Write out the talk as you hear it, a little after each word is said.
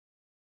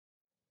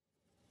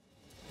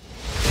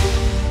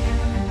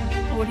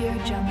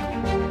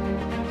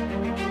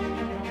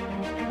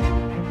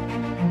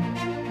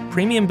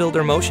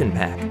PremiumBuilder Motion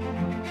Pack,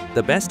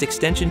 the best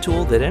extension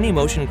tool that any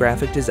motion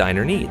graphic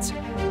designer needs.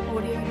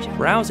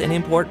 Browse and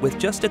import with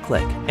just a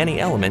click any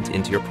element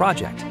into your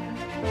project.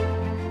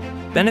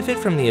 Benefit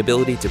from the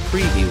ability to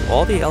preview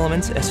all the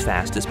elements as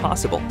fast as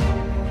possible.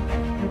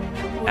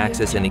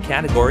 Access any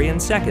category in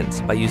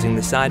seconds by using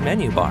the side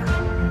menu bar.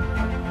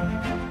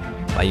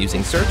 By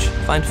using search,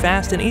 find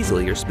fast and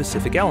easily your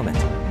specific element.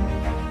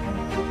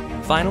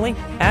 Finally,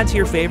 add to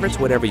your favorites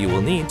whatever you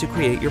will need to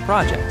create your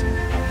project.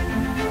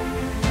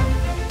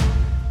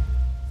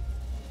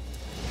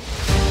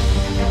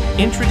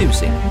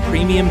 Introducing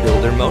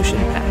PremiumBuilder Motion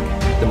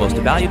Pack, the most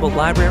valuable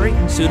library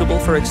suitable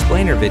for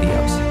explainer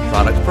videos,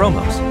 product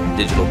promos,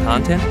 digital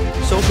content,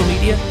 social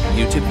media,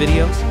 YouTube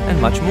videos,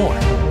 and much more.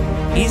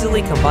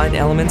 Easily combine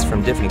elements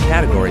from different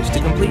categories to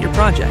complete your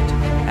project.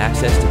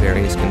 Access to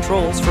various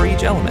controls for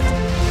each element.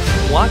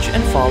 Watch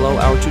and follow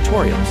our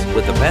tutorials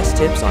with the best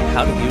tips on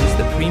how to use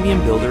the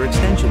PremiumBuilder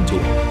extension tool,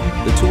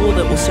 the tool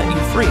that will set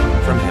you free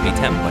from heavy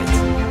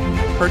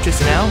templates. Purchase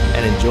now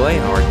and enjoy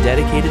our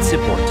dedicated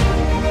support.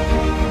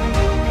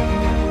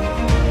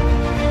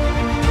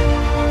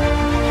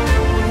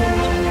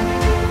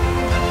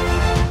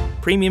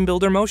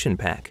 PremiumBuilder Motion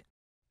Pack.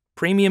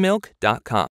 Premiumilk.com